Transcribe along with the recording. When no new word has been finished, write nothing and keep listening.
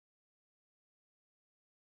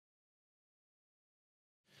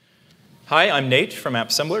Hi, I'm Nate from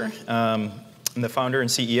Appsembler. I'm the founder and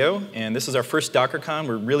CEO, and this is our first DockerCon.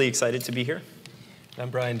 We're really excited to be here. I'm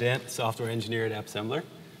Brian Dant, software engineer at Appsembler.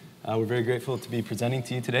 We're very grateful to be presenting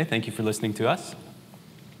to you today. Thank you for listening to us.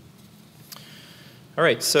 All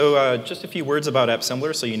right, so just a few words about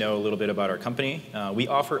Appsembler so you know a little bit about our company. We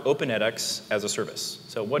offer OpenEdX as a service.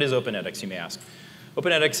 So what is OpenEdX, you may ask?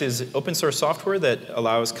 OpenEdX is open source software that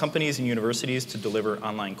allows companies and universities to deliver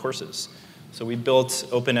online courses. So we built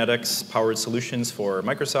OpenEdX-powered solutions for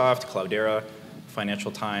Microsoft, Cloudera,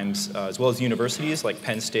 Financial Times, as well as universities like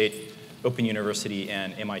Penn State, Open University,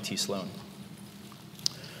 and MIT Sloan.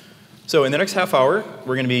 So in the next half hour,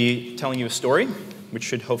 we're going to be telling you a story, which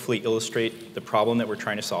should hopefully illustrate the problem that we're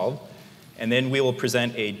trying to solve. And then we will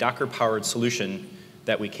present a Docker-powered solution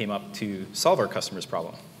that we came up to solve our customer's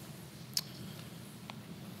problem.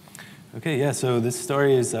 Okay, yeah, so this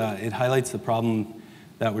story it highlights the problem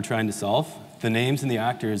that we're trying to solve. The names and the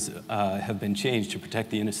actors have been changed to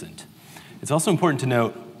protect the innocent. It's also important to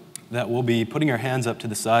note that we'll be putting our hands up to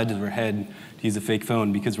the side of our head to use a fake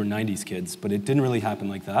phone because we're 90s kids, but it didn't really happen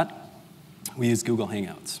like that. We used Google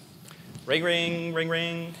Hangouts. Ring, ring, ring,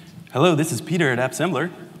 ring. Hello, this is Peter at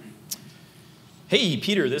Appsembler. Hey,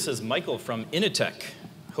 Peter, this is Michael from Initech.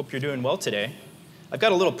 Hope you're doing well today. I've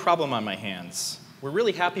got a little problem on my hands. We're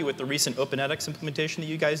really happy with the recent OpenEdX implementation that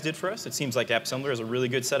you guys did for us. It seems like Appsembler is a really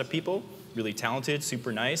good set of people, really talented,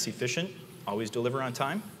 super nice, efficient, always deliver on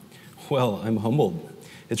time. Well, I'm humbled.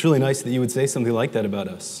 It's really nice that you would say something like that about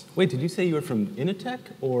us. Wait, did you say you were from Initech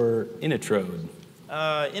or Initrode?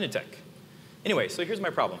 Initech. Anyway, so here's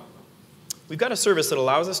my problem. We've got a service that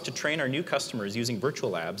allows us to train our new customers using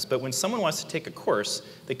virtual labs, but when someone wants to take a course,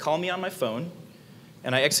 they call me on my phone,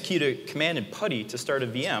 and I execute a command in PuTTY to start a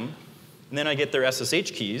VM, and then I get their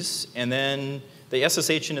SSH keys, and then they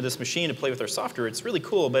SSH into this machine to play with our software. It's really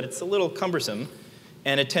cool, but it's a little cumbersome,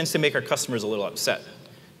 and it tends to make our customers a little upset.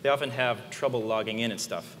 They often have trouble logging in and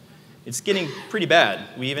stuff. It's getting pretty bad.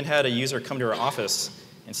 We even had a user come to our office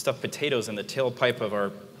and stuff potatoes in the tailpipe of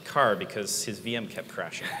our car because his VM kept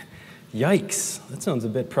crashing. Yikes, that sounds a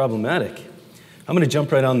bit problematic. I'm going to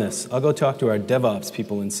jump right on this. I'll go talk to our DevOps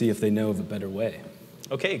people and see if they know of a better way.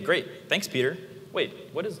 OK, great. Thanks, Peter. Wait,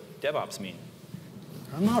 what does DevOps mean?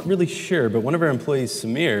 I'm not really sure, but one of our employees,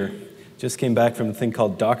 Samir, just came back from a thing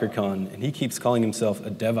called DockerCon, and he keeps calling himself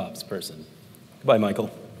a DevOps person. Goodbye,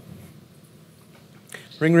 Michael.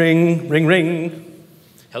 Ring, ring, ring, ring.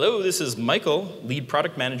 Hello, this is Michael, lead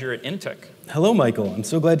product manager at Initech. Hello, Michael. I'm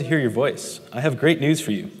so glad to hear your voice. I have great news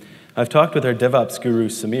for you. I've talked with our DevOps guru,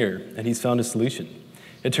 Samir, and he's found a solution.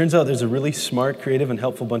 It turns out there's a really smart, creative, and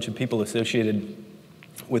helpful bunch of people associated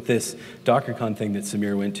with this DockerCon thing that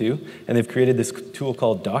Samir went to, and they've created this tool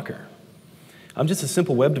called Docker. I'm just a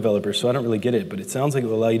simple web developer, so I don't really get it, but it sounds like it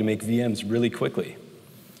will allow you to make VMs really quickly.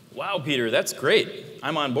 Wow, Peter, that's great.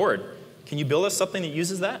 I'm on board. Can you build us something that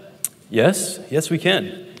uses that? Yes, we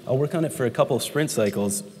can. I'll work on it for a couple of sprint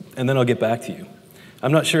cycles, and then I'll get back to you.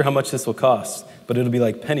 I'm not sure how much this will cost, but it'll be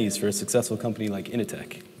like pennies for a successful company like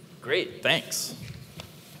Initech. Great, thanks.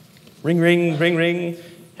 Ring, ring, ring, ring.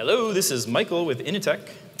 Hello, this is Michael with Initech.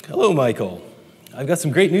 Hello, Michael. I've got some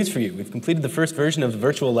great news for you. We've completed the first version of the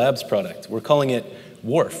Virtual Labs product. We're calling it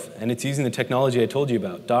Wharf, and it's using the technology I told you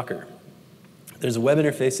about, Docker. There's a web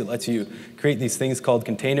interface that lets you create these things called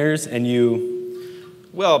containers, and you...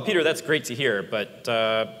 Well, Peter, that's great to hear, but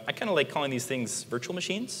I kind of like calling these things virtual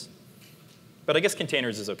machines. But I guess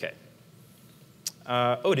containers is OK.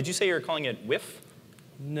 Oh, did you say you were calling it WIF?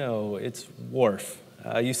 No, it's Wharf.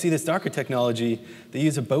 You see this Docker technology, they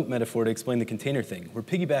use a boat metaphor to explain the container thing. We're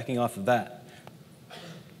piggybacking off of that.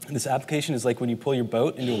 And this application is like when you pull your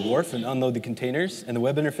boat into a wharf and unload the containers, and the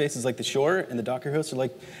web interface is like the shore, and the Docker hosts are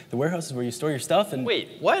like the warehouses where you store your stuff. And wait,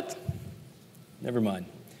 what? Never mind.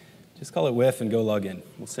 Just call it WIF and go log in.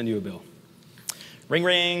 We'll send you a bill. Ring,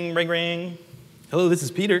 ring, ring, ring. Hello, this is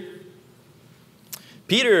Peter.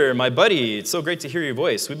 Peter, my buddy, it's so great to hear your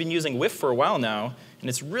voice. We've been using WIF for a while now, and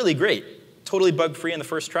it's really great. Totally bug-free in the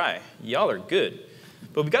first try. Y'all are good.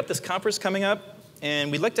 But we've got this conference coming up,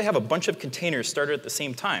 and we'd like to have a bunch of containers started at the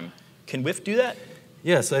same time. Can WIF do that?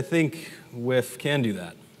 Yes, I think WIF can do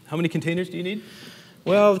that. How many containers do you need?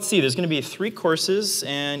 Well, let's see. There's going to be 3 courses,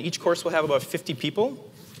 and each course will have about 50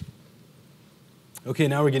 people. OK,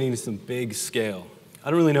 now we're getting to some big scale. I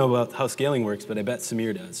don't really know about how scaling works, but I bet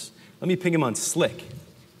Samir does. Let me ping him on Slick.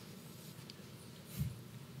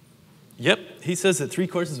 Yep, he says that 3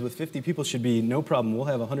 courses with 50 people should be no problem. We'll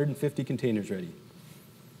have 150 containers ready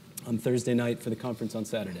on Thursday night for the conference on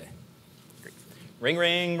Saturday. Ring,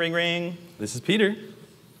 ring, ring, ring. This is Peter.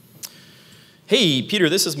 Hey, Peter,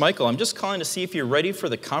 this is Michael. I'm just calling to see if you're ready for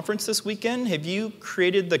the conference this weekend. Have you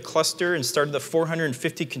created the cluster and started the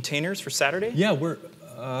 450 containers for Saturday? Yeah, we're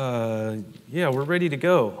ready to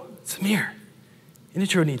go. Samir,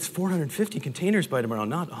 Initro needs 450 containers by tomorrow,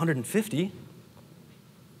 not 150.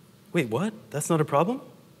 Wait, what? That's not a problem?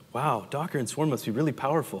 Wow, Docker and Swarm must be really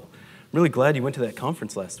powerful. I'm really glad you went to that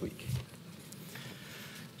conference last week.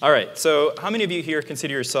 All right, so how many of you here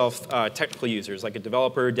consider yourself technical users, like a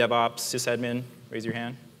developer, DevOps, sysadmin? Raise your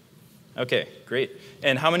hand. OK, great.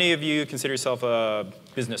 And how many of you consider yourself a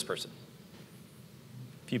business person?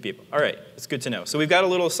 A few people. All right, it's good to know. So we've got a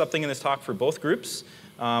little something in this talk for both groups.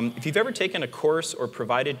 If you've ever taken a course or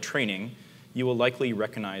provided training, you will likely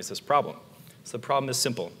recognize this problem. So the problem is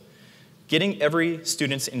simple. Getting every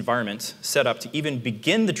student's environment set up to even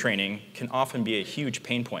begin the training can often be a huge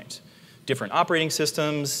pain point. Different operating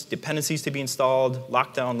systems, dependencies to be installed,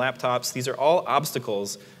 lockdown laptops, these are all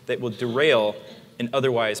obstacles that will derail an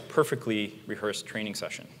otherwise perfectly rehearsed training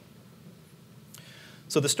session.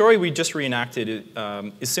 So the story we just reenacted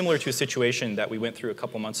is similar to a situation that we went through a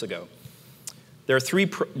couple months ago. There are three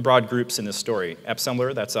broad groups in this story.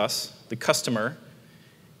 Appsembler, that's us, the customer,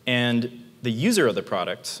 and the user of the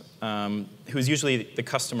product, who is usually the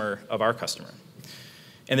customer of our customer.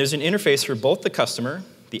 And there's an interface for both the customer,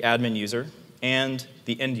 the admin user, and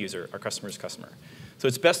the end user, our customer's customer. So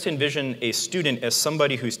it's best to envision a student as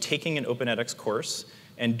somebody who's taking an Open edX course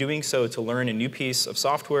and doing so to learn a new piece of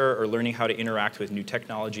software or learning how to interact with new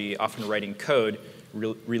technology, often writing code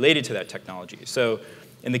related to that technology. So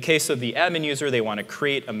in the case of the admin user, they want to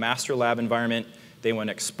create a master lab environment. They want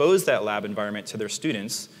to expose that lab environment to their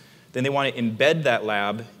students. Then they want to embed that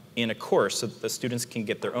lab in a course so that the students can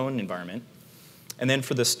get their own environment. And then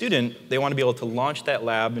for the student, they want to be able to launch that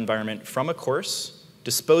lab environment from a course,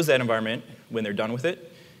 dispose that environment when they're done with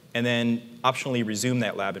it, and then optionally resume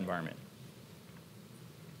that lab environment.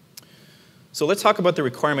 So let's talk about the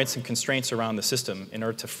requirements and constraints around the system in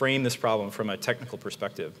order to frame this problem from a technical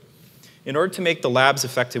perspective. In order to make the labs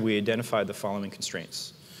effective, we identified the following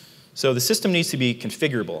constraints. So the system needs to be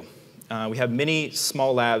configurable. We have many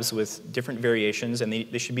small labs with different variations, and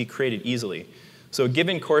they should be created easily. So a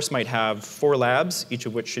given course might have 4 labs, each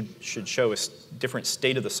of which should show a different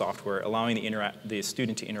state of the software, allowing the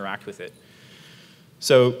student to interact with it.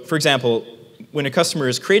 So for example, when a customer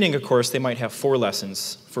is creating a course, they might have 4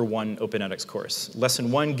 lessons for one Open edX course.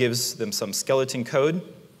 Lesson 1 gives them some skeleton code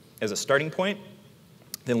as a starting point.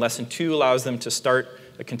 Then lesson 2 allows them to start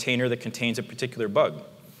a container that contains a particular bug.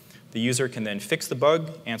 The user can then fix the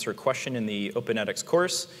bug, answer a question in the Open edX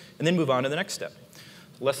course, and then move on to the next step.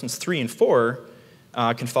 Lessons 3 and 4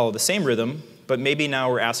 can follow the same rhythm, but maybe now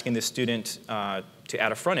we're asking the student to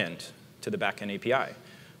add a front end to the backend API,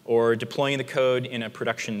 or deploying the code in a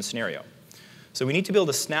production scenario. So we need to be able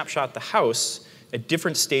to snapshot the house at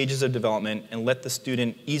different stages of development and let the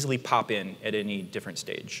student easily pop in at any different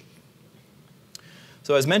stage.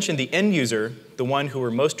 So as mentioned, the end user, the one who we're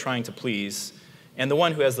most trying to please, and the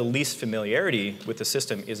one who has the least familiarity with the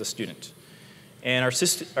system is a student. And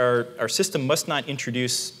our system must not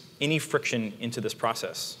introduce any friction into this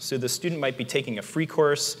process. So the student might be taking a free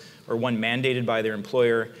course or one mandated by their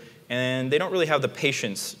employer, and they don't really have the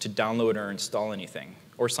patience to download or install anything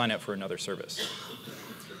or sign up for another service.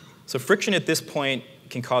 So friction at this point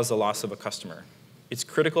can cause the loss of a customer. It's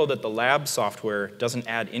critical that the lab software doesn't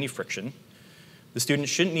add any friction. The student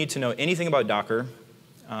shouldn't need to know anything about Docker.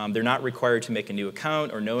 They're not required to make a new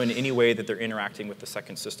account or know in any way that they're interacting with the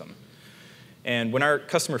second system. And when our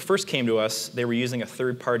customer first came to us, they were using a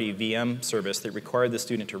third-party VM service that required the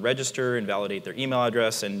student to register and validate their email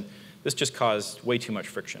address, and this just caused way too much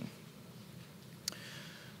friction.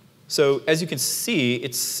 So as you can see,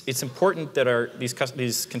 it's important that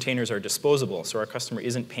these containers are disposable, so our customer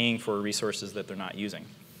isn't paying for resources that they're not using.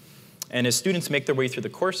 And as students make their way through the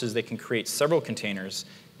courses, they can create several containers,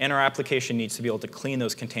 and our application needs to be able to clean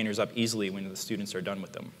those containers up easily when the students are done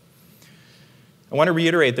with them. I want to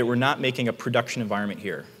reiterate that we're not making a production environment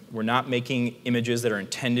here. We're not making images that are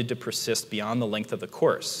intended to persist beyond the length of the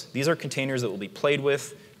course. These are containers that will be played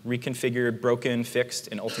with, reconfigured, broken, fixed,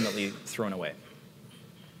 and ultimately thrown away.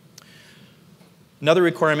 Another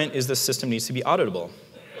requirement is the system needs to be auditable.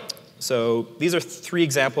 So these are 3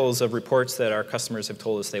 examples of reports that our customers have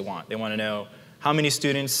told us they want. They want to know how many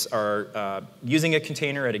students are using a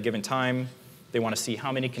container at a given time. They want to see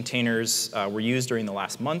how many containers were used during the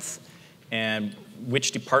last month, and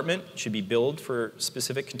which department should be billed for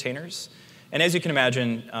specific containers. And as you can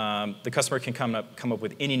imagine, the customer can come up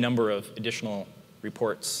with any number of additional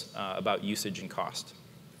reports about usage and cost.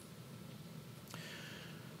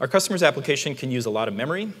 Our customer's application can use a lot of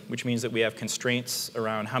memory, which means that we have constraints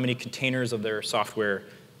around how many containers of their software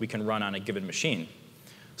we can run on a given machine.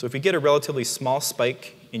 So if we get a relatively small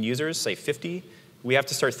spike in users, say 50, we have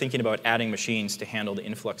to start thinking about adding machines to handle the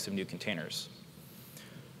influx of new containers.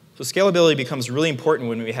 So scalability becomes really important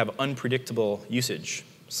when we have unpredictable usage.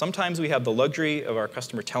 Sometimes we have the luxury of our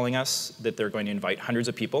customer telling us that they're going to invite hundreds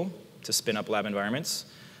of people to spin up lab environments,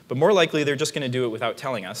 but more likely they're just going to do it without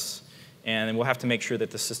telling us, and then we'll have to make sure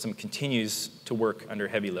that the system continues to work under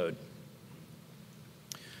heavy load.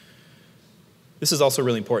 This is also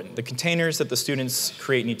really important. The containers that the students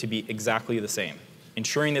create need to be exactly the same,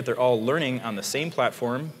 ensuring that they're all learning on the same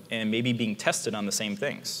platform and maybe being tested on the same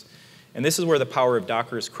things. And this is where the power of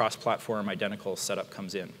Docker's cross-platform identical setup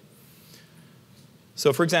comes in.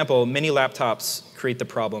 So for example, many laptops create the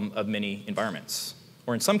problem of many environments.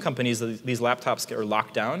 Or in some companies, these laptops are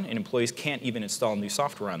locked down and employees can't even install new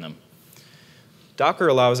software on them. Docker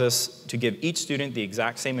allows us to give each student the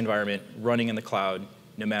exact same environment running in the cloud,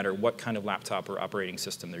 no matter what kind of laptop or operating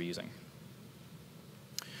system they're using.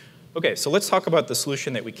 Okay, so let's talk about the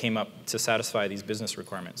solution that we came up to satisfy these business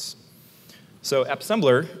requirements. So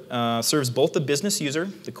Appsembler serves both the business user,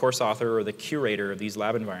 the course author or the curator of these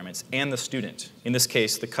lab environments, and the student, in this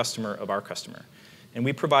case, the customer of our customer. And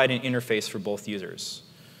we provide an interface for both users.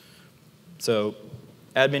 So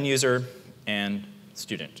admin user and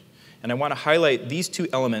student. And I want to highlight these two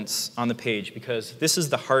elements on the page because this is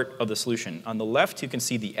the heart of the solution. On the left, you can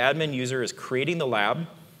see the admin user is creating the lab,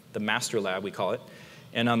 the master lab, we call it.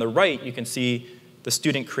 And on the right, you can see the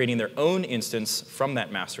student creating their own instance from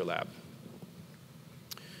that master lab.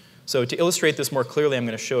 So to illustrate this more clearly, I'm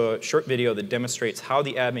going to show a short video that demonstrates how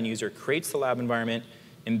the admin user creates the lab environment,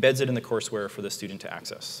 embeds it in the courseware for the student to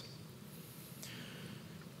access.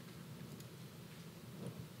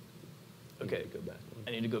 Okay, go back. I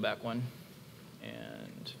need to go back one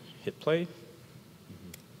and hit play.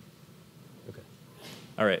 Okay.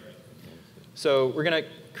 All right. So we're going to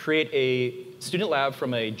create a student lab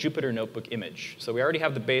from a Jupyter Notebook image. So we already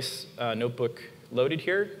have the base notebook loaded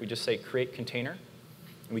here. We just say create container,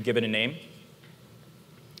 and we give it a name.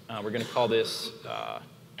 We're going to call this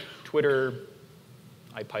Twitter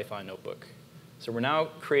IPython notebook. So we're now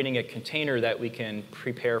creating a container that we can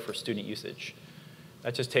prepare for student usage.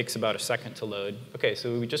 That just takes about a second to load. OK,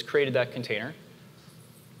 so we just created that container.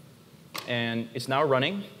 And it's now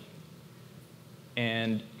running.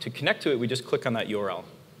 And to connect to it, we just click on that URL.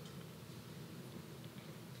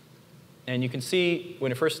 And you can see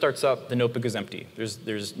when it first starts up, the notebook is empty.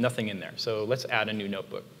 There's nothing in there. So let's add a new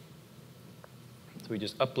notebook. So we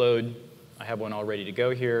just upload. I have one all ready to go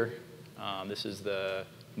here. This is the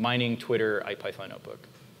mining Twitter IPython notebook.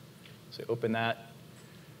 So open that.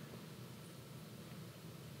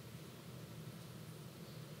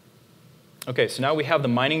 OK, so now we have the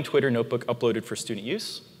mining Twitter notebook uploaded for student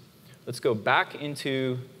use. Let's go back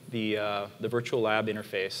into the virtual lab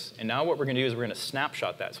interface. And now what we're going to do is we're going to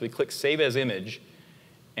snapshot that. So we click Save as Image.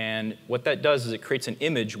 And what that does is it creates an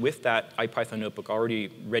image with that IPython notebook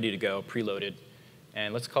already ready to go, preloaded.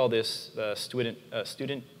 And let's call this the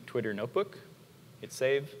student Twitter notebook. Hit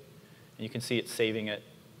Save. And you can see it's saving it.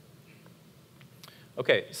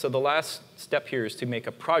 OK, so the last step here is to make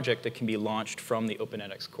a project that can be launched from the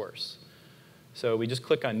OpenEdX course. So we just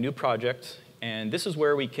click on New Project. And this is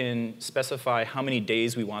where we can specify how many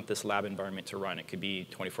days we want this lab environment to run. It could be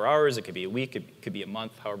 24 hours. It could be a week. It could be a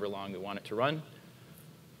month, however long we want it to run.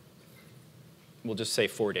 We'll just say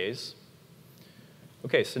 4 days.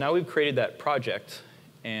 OK, so now we've created that project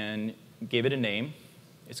and gave it a name.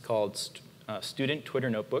 It's called Student Twitter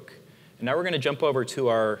Notebook. And now we're going to jump over to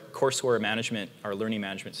our courseware management, our learning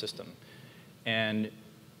management system. And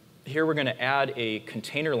here we're going to add a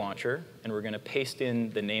container launcher, and we're going to paste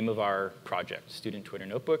in the name of our project, Student Twitter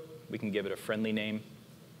Notebook. We can give it a friendly name.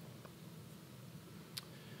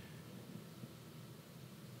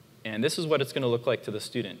 And this is what it's going to look like to the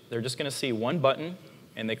student. They're just going to see one button,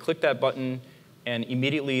 and they click that button, and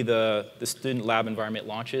immediately the student lab environment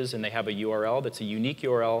launches, and they have a URL that's a unique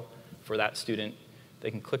URL for that student.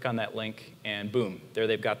 They can click on that link, and boom, there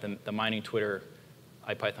they've got the mining Twitter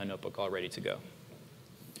IPython notebook all ready to go.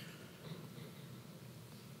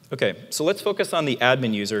 OK, so let's focus on the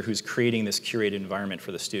admin user who's creating this curated environment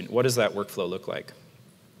for the student. What does that workflow look like?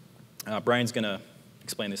 Brian's going to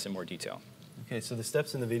explain this in more detail. OK, so the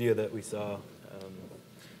steps in the video that we saw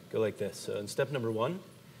go like this. So in step number 1,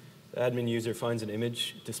 the admin user finds an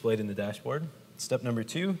image displayed in the dashboard. Step number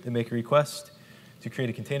 2, they make a request to create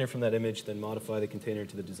a container from that image, then modify the container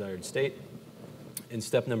to the desired state. In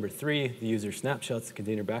step number 3, the user snapshots the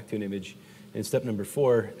container back to an image. In step number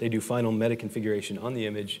 4, they do final meta configuration on the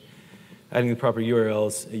image, adding the proper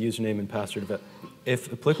URLs, a username and password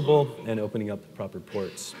if applicable, and opening up the proper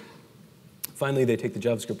ports. Finally, they take the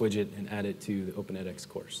JavaScript widget and add it to the Open edX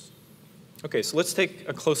course. OK, so let's take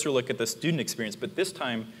a closer look at the student experience. But this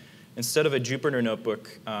time, instead of a Jupyter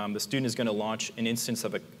notebook, the student is going to launch an instance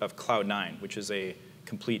of Cloud9, which is a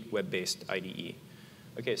complete web-based IDE.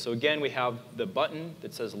 OK, so again, we have the button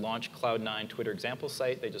that says Launch Cloud9 Twitter example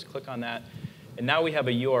site. They just click on that. And now we have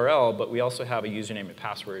a URL, but we also have a username and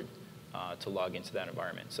password to log into that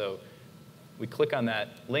environment. So we click on that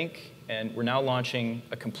link, and we're now launching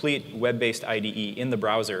a complete web-based IDE in the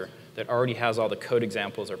browser that already has all the code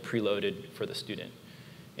examples are preloaded for the student.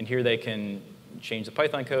 And here they can change the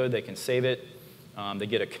Python code. They can save it. They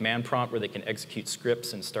get a command prompt where they can execute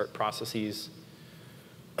scripts and start processes.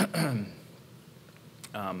 They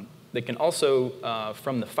can also,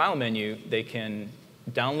 from the file menu, they can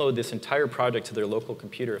download this entire project to their local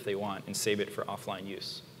computer if they want and save it for offline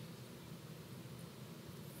use.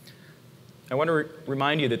 I want to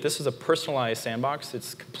remind you that this is a personalized sandbox.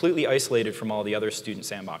 It's completely isolated from all the other student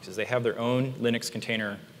sandboxes. They have their own Linux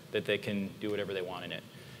container that they can do whatever they want in it.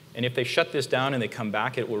 And if they shut this down and they come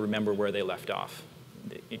back, it will remember where they left off.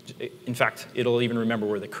 In fact, it'll even remember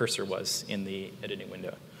where the cursor was in the editing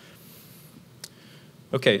window.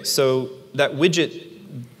 OK, so that widget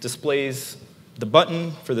displays the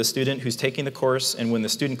button for the student who's taking the course. And when the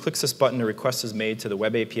student clicks this button, a request is made to the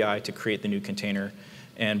web API to create the new container.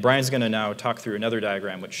 And Brian's going to now talk through another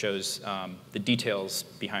diagram which shows the details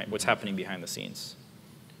behind what's happening behind the scenes.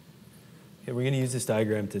 Okay, we're going to use this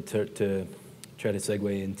diagram to try to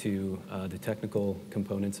segue into the technical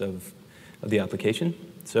components of the application.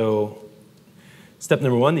 So step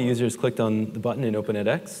number one, the user has clicked on the button in Open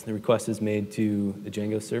edX. The request is made to the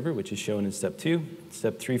Django server, which is shown in step 2.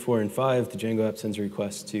 Step 3, 4, and 5, the Django app sends a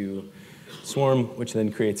request to Swarm, which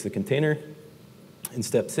then creates the container. In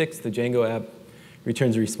step 6, the Django app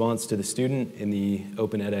returns a response to the student in the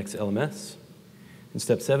Open edX LMS. In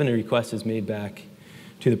step 7, a request is made back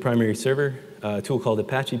to the primary server. A tool called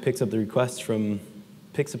Apache picks up the request, and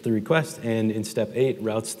in step 8,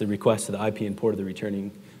 routes the request to the IP and port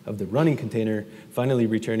of the running container, finally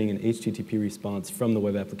returning an HTTP response from the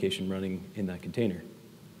web application running in that container.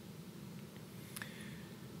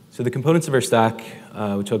 So the components of our stack,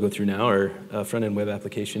 which I'll go through now, are a front-end web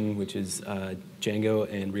application, which is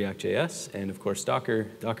Django and React.js, and of course Docker,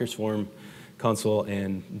 Docker Swarm, Consul,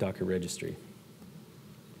 and Docker Registry.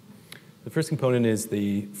 The first component is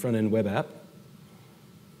the front-end web app.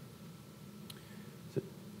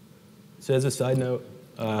 So as a side note,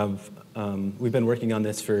 we've been working on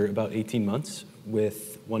this for about 18 months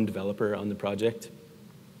with one developer on the project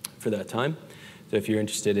for that time. So if you're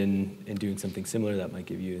interested in doing something similar, that might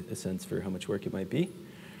give you a sense for how much work it might be.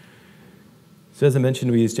 So as I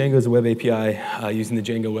mentioned, we use Django as a web API, using the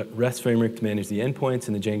Django REST framework to manage the endpoints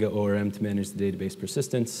and the Django ORM to manage the database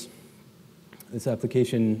persistence. This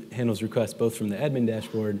application handles requests both from the admin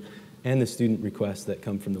dashboard and the student requests that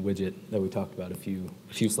come from the widget that we talked about a few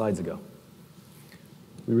slides ago.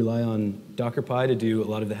 We rely on DockerPy to do a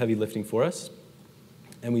lot of the heavy lifting for us,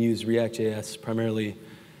 and we use React.js primarily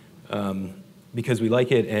because we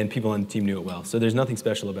like it and people on the team knew it well. So there's nothing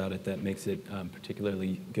special about it that makes it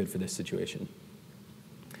particularly good for this situation.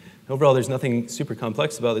 Overall, there's nothing super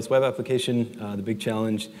complex about this web application. The big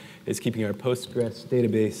challenge is keeping our Postgres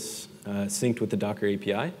database synced with the Docker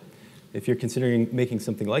API. If you're considering making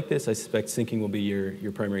something like this, I suspect syncing will be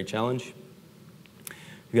your primary challenge.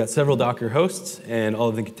 We've got several Docker hosts, and all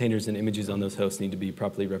of the containers and images on those hosts need to be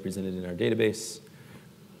properly represented in our database.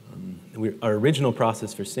 Our original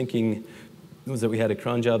process for syncing was that we had a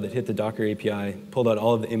cron job that hit the Docker API, pulled out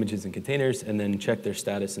all of the images and containers, and then checked their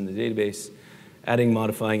status in the database, adding,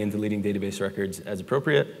 modifying, and deleting database records as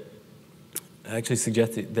appropriate. I actually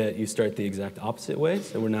suggest that you start the exact opposite way.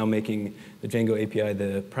 So we're now making the Django API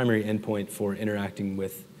the primary endpoint for interacting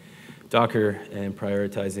with Docker and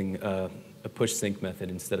prioritizing a push sync method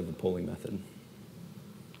instead of a polling method.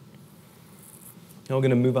 Now we're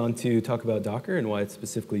going to move on to talk about Docker and why it's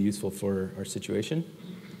specifically useful for our situation.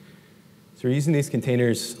 So we're using these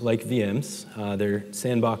containers like VMs. They're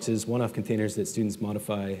sandboxes, one-off containers that students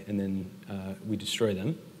modify, and then we destroy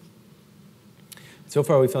them. So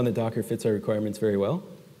far, we found that Docker fits our requirements very well.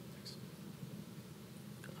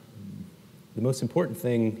 The most important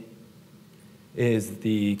thing is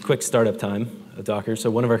the quick startup time of Docker. So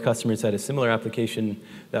one of our customers had a similar application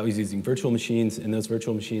that was using virtual machines, and those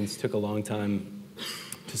virtual machines took a long time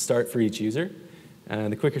to start for each user.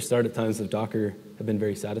 And the quicker startup times of Docker have been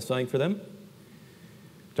very satisfying for them.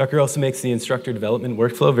 Docker also makes the instructor development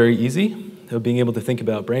workflow very easy. So being able to think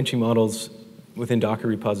about branching models, within Docker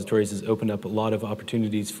repositories has opened up a lot of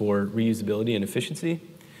opportunities for reusability and efficiency.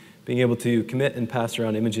 Being able to commit and pass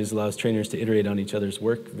around images allows trainers to iterate on each other's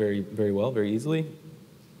work very well, very easily.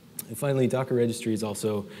 And finally, Docker registry is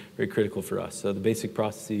also very critical for us. So the basic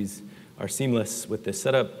processes are seamless with this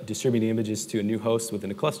setup. Distributing images to a new host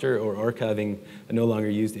within a cluster or archiving a no longer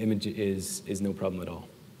used image is no problem at all.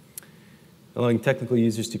 Allowing technical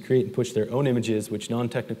users to create and push their own images, which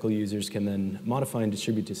non-technical users can then modify and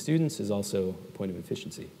distribute to students, is also a point of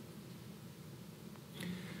efficiency.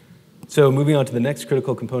 So moving on to the next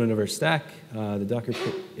critical component of our stack,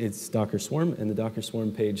 it's Docker Swarm, and the Docker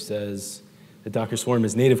Swarm page says that Docker Swarm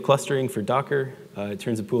is native clustering for Docker. It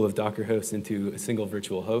turns a pool of Docker hosts into a single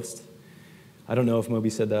virtual host. I don't know if Moby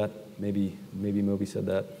said that. Maybe Moby said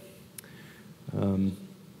that.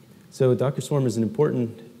 So Docker Swarm is an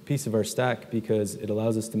important piece of our stack because it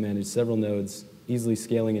allows us to manage several nodes, easily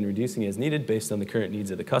scaling and reducing as needed based on the current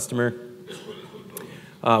needs of the customer.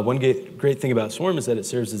 One great thing about Swarm is that it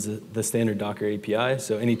serves as the standard Docker API,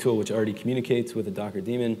 so any tool which already communicates with a Docker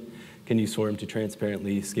daemon can use Swarm to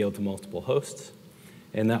transparently scale to multiple hosts.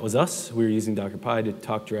 And that was us. We were using Docker Pi to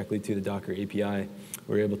talk directly to the Docker API.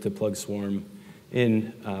 We were able to plug Swarm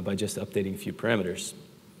in by just updating a few parameters.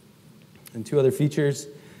 And two other features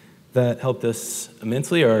that helped us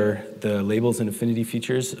immensely are the labels and affinity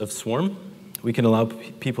features of Swarm. We can allow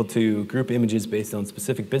people to group images based on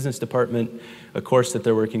specific business department, a course that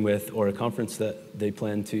they're working with, or a conference that they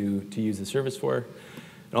plan to use the service for.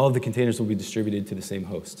 And all of the containers will be distributed to the same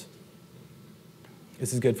host.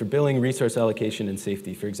 This is good for billing, resource allocation, and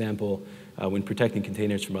safety. For example, when protecting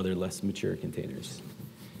containers from other less mature containers.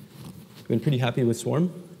 We've been pretty happy with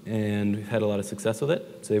Swarm, and we've had a lot of success with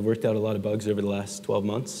it. So they've worked out a lot of bugs over the last 12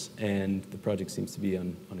 months, and the project seems to be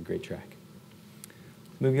on a great track.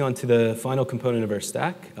 Moving on to the final component of our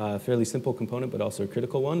stack, a fairly simple component, but also a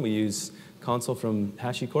critical one. We use Consul from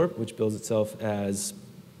HashiCorp, which bills itself as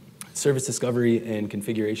service discovery and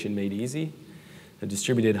configuration made easy,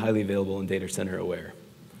 distributed, highly available, and data center aware.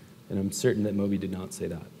 And I'm certain that Moby did not say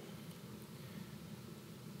that.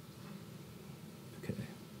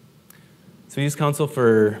 So we use Consul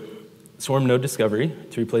for Swarm node discovery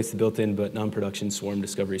to replace the built-in but non-production Swarm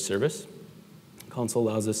discovery service. Consul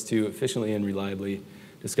allows us to efficiently and reliably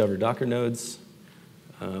discover Docker nodes.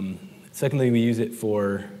 Secondly, we use it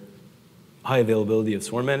for high availability of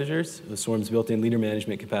Swarm managers. The Swarm's built-in leader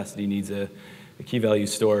management capacity needs a key value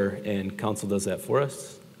store, and Consul does that for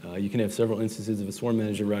us. You can have several instances of a Swarm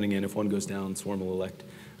manager running, and if one goes down, Swarm will elect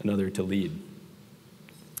another to lead.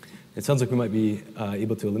 It sounds like we might be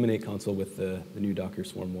able to eliminate Consul with the new Docker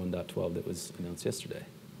Swarm 1.12 that was announced yesterday.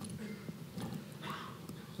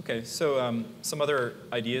 Okay, so some other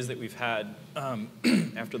ideas that we've had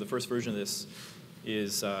after the first version of this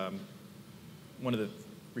is one of the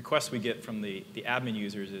requests we get from the admin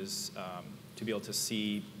users is to be able to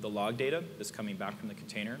see the log data that's coming back from the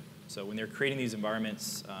container. So when they're creating these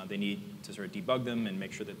environments, they need to sort of debug them and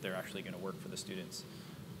make sure that they're actually going to work for the students.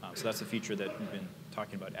 So that's a feature that we've been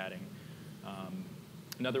talking about adding.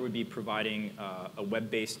 Another would be providing a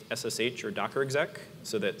web-based SSH or Docker exec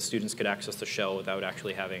so that students could access the shell without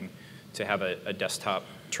actually having to have a desktop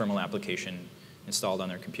terminal application installed on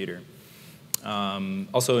their computer.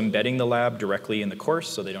 Also embedding the lab directly in the course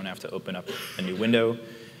so they don't have to open up a new window.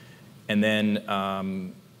 And then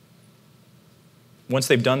once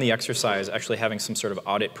they've done the exercise, actually having some sort of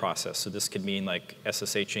audit process. So this could mean like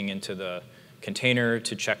SSHing into the container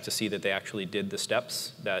to check to see that they actually did the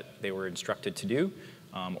steps that they were instructed to do,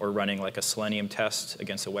 or running like a Selenium test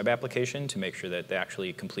against a web application to make sure that they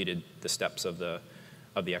actually completed the steps of the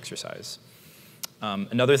exercise.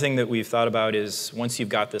 Another thing that we've thought about is once you've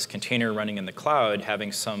got this container running in the cloud,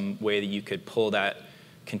 having some way that you could pull that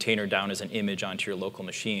container down as an image onto your local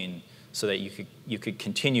machine so that you could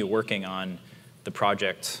continue working on the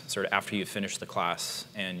project sort of after you finish the class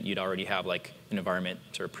and you'd already have like an environment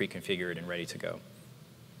sort of pre-configured and ready to go.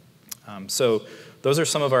 So those are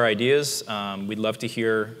some of our ideas. We'd love to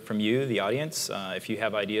hear from you, the audience, if you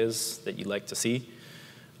have ideas that you'd like to see.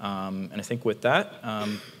 And I think with that,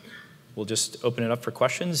 we'll just open it up for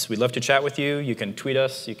questions. We'd love to chat with you. You can tweet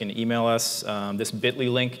us. You can email us. This bit.ly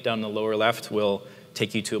link down in the lower left will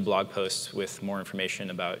take you to a blog post with more information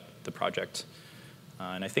about the project.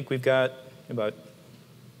 And I think we've got about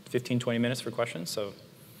 15, 20 minutes for questions. So if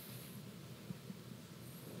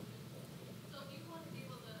you want to be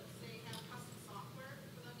able to, say, have custom software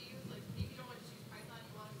for them to use, like maybe you don't want to just use Python,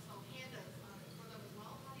 you want to install pandas for them as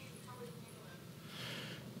well, how would you handle that?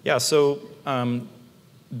 yeah, so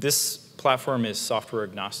this platform is software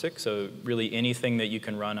agnostic. So really anything that you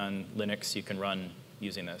can run on Linux, you can run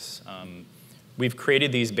using this. we've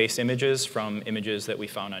created these base images from images that we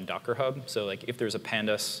found on Docker Hub. So like if there's a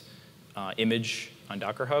pandas image on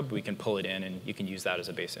Docker Hub, we can pull it in, and you can use that as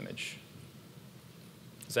a base image.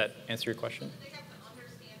 Does that answer your question? Do they have to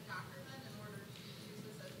understand Docker then in order to use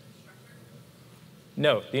this as an instructor?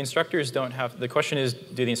 No, the instructors don't have, the question is,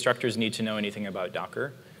 do the instructors need to know anything about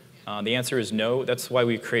Docker? The answer is no. That's why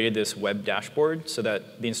we created this web dashboard, so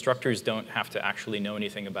that the instructors don't have to actually know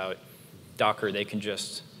anything about Docker. They can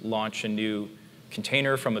just launch a new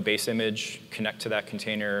container from a base image, connect to that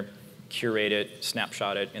container, curate it,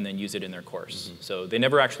 snapshot it, and then use it in their course. Mm-hmm. So they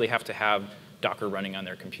never actually have to have Docker running on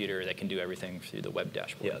their computer. They can do everything through the web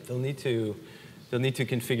dashboard. Yeah, they'll need to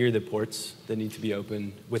configure the ports that need to be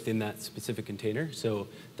open within that specific container. So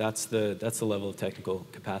that's the level of technical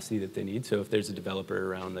capacity that they need. So if there's a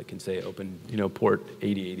developer around that can say open, port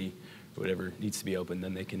 8080 or whatever needs to be open,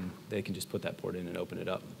 then they can just put that port in and open it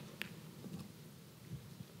up.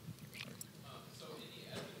 So in the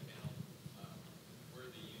admin panel, where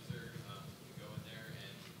the user can go in there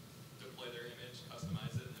and deploy their image,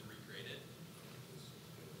 customize it, and then recreate it.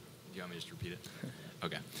 Do you want me to just repeat it?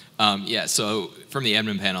 Okay. Yeah, so from the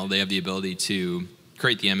admin panel, they have the ability to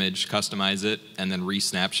create the image, customize it, and then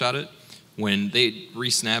re-snapshot it. When they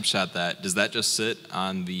re-snapshot that, does that just sit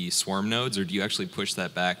on the Swarm nodes, or do you actually push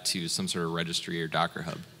that back to some sort of registry or Docker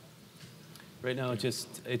Hub? Right now, it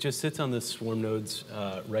just sits on the Swarm nodes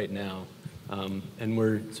right now, and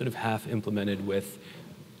we're sort of half implemented with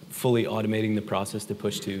fully automating the process to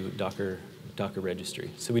push to Docker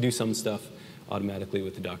registry. So we do some stuff automatically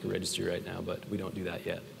with the Docker registry right now, but we don't do that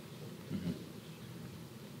yet. Mm-hmm.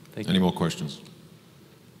 Thank you. Any more questions?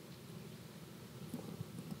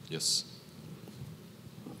 Yes.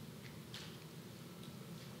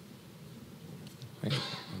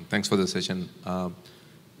 Thanks for the session.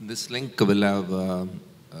 This link will have,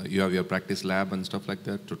 you have your practice lab and stuff like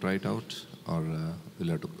that to try it out, or will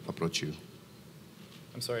have to approach you?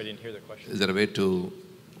 I'm sorry, I didn't hear the question. Is there a way to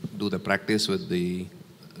do the practice with the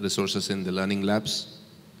resources in the learning labs?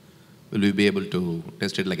 Will we be able to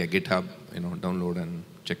test it like a GitHub, download and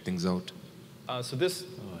check things out? So this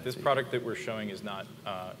product that we're showing is not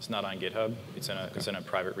it's not on GitHub. It's in a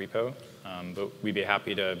private repo, but we'd be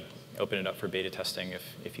happy to open it up for beta testing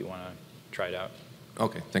if you want to try it out.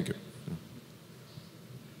 Okay, thank you.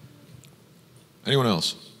 Anyone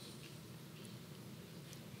else?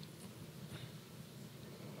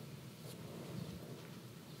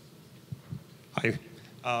 Hi.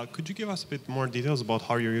 Could you give us a bit more details about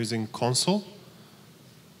how you're using Consul?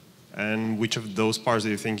 And which of those parts do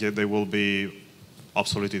you think they will be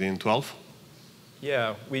obsoleted in 12?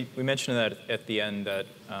 Yeah, we mentioned that at the end that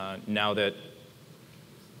now that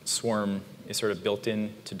Swarm is sort of built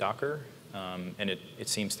into Docker, and it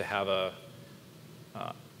seems to have a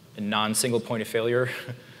non-single point of failure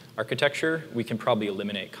architecture, we can probably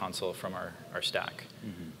eliminate Consul from our stack.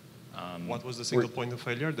 Mm-hmm. What was the single point of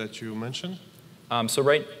failure that you mentioned? So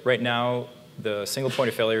right now, the single point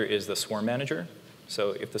of failure is the Swarm manager.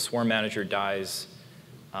 So if the Swarm manager dies,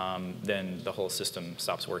 then the whole system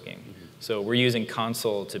stops working. Mm-hmm. So we're using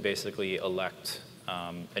Consul to basically elect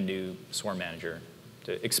a new Swarm manager,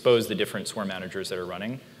 to expose the different Swarm managers that are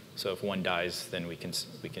running. So if one dies, then we can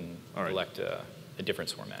right. elect a different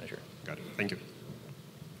Swarm manager. Got it. Thank you.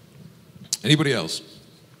 Anybody else?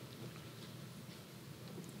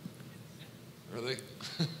 Really?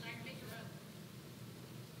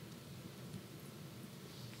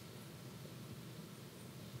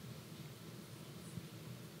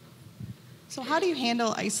 So how do you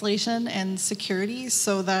handle isolation and security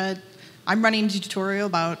so that I'm running a tutorial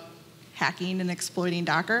about hacking and exploiting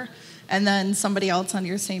Docker, and then somebody else on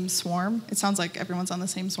your same swarm, it sounds like everyone's on the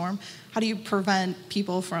same swarm, how do you prevent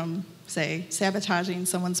people from, say, sabotaging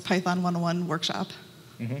someone's Python 101 workshop?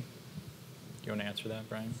 Mm-hmm. Do you want to answer that,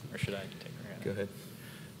 Brian, or should I take it? Go ahead.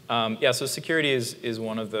 Yeah, so security is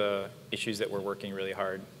one of the issues that we're working really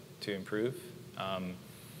hard to improve.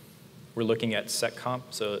 We're looking at seccomp,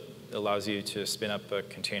 so it allows you to spin up a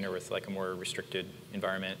container with like a more restricted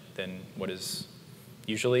environment than what is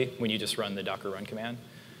usually when you just run the Docker run command.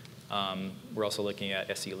 We're also looking at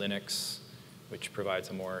SE Linux, which provides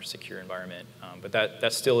a more secure environment. But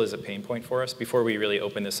that still is a pain point for us before we really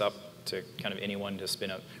open this up to kind of anyone to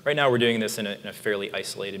spin up. Right now we're doing this in a fairly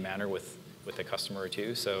isolated manner with a customer or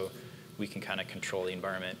two, so we can kind of control the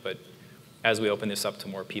environment. But as we open this up to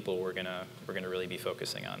more people, we're gonna really be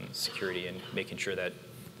focusing on security and making sure that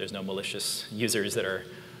there's no malicious users that are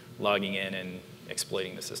logging in and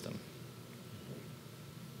exploiting the system.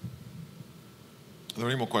 Are there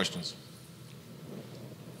any more questions?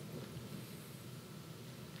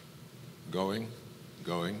 Going.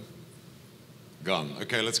 Gone.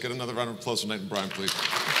 Okay, let's get another round of applause for Nate and Brian, please.